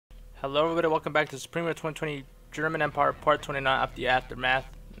Hello everybody, welcome back to Supreme 2020 German Empire Part 29 of the Aftermath.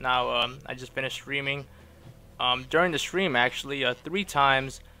 Now, I just finished streaming. During the stream, actually, 3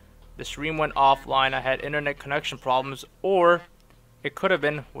 times the stream went offline. I had internet connection problems, or it could have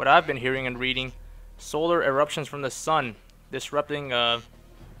been what I've been hearing and reading, solar eruptions from the sun, disrupting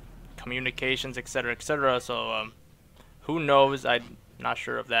communications, etc., etc. So, who knows? I'm not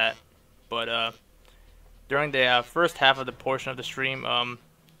sure of that. But during the first half of the portion of the stream,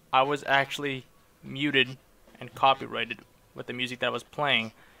 I was actually muted and copyrighted with the music that was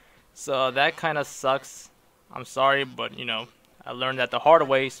playing. So that kind of sucks. I'm sorry, but I learned that the hard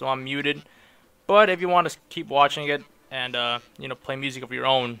way, so I'm muted. But if you want to keep watching it and play music of your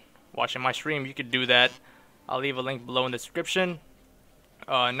own, watching my stream, you could do that. I'll leave a link below in the description.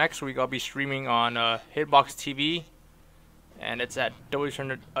 Next week I'll be streaming on Hitbox TV, and it's at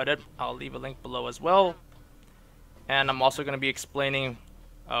Deutschland. I'll leave a link below as well. And I'm also going to be explaining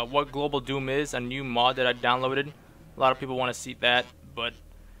what Global Doom is, a new mod that I downloaded. A lot of people want to see that, but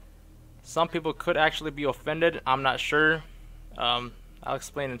some people could actually be offended. I'm not sure. I'll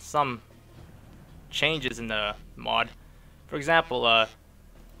explain in some changes in the mod. For example,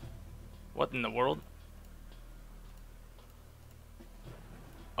 what in the world?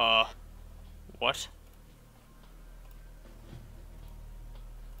 What?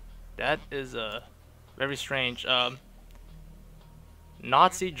 That is very strange.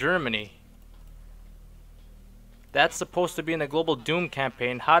 Nazi Germany. That's supposed to be in the Global Doom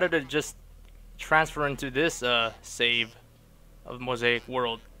campaign. How did it just transfer into this save of Mosaic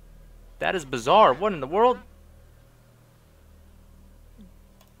World? That is bizarre. What in the world?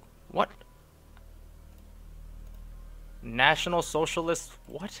 What? National Socialist?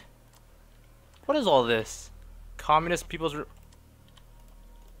 What? What is all this? Communist People's...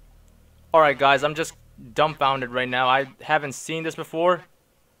 Alright guys, I'm just dumbfounded right now. I haven't seen this before.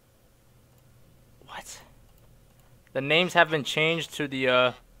 What? The names have been changed to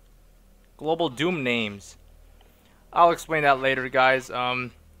the Global Doom names. I'll explain that later, guys. For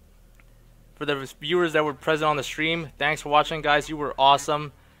the viewers that were present on the stream, thanks for watching, guys. You were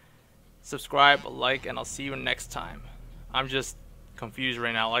awesome. Subscribe, like, and I'll see you next time. I'm just confused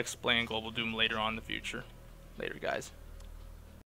right now. I'll explain Global Doom later on in the future. Later, guys.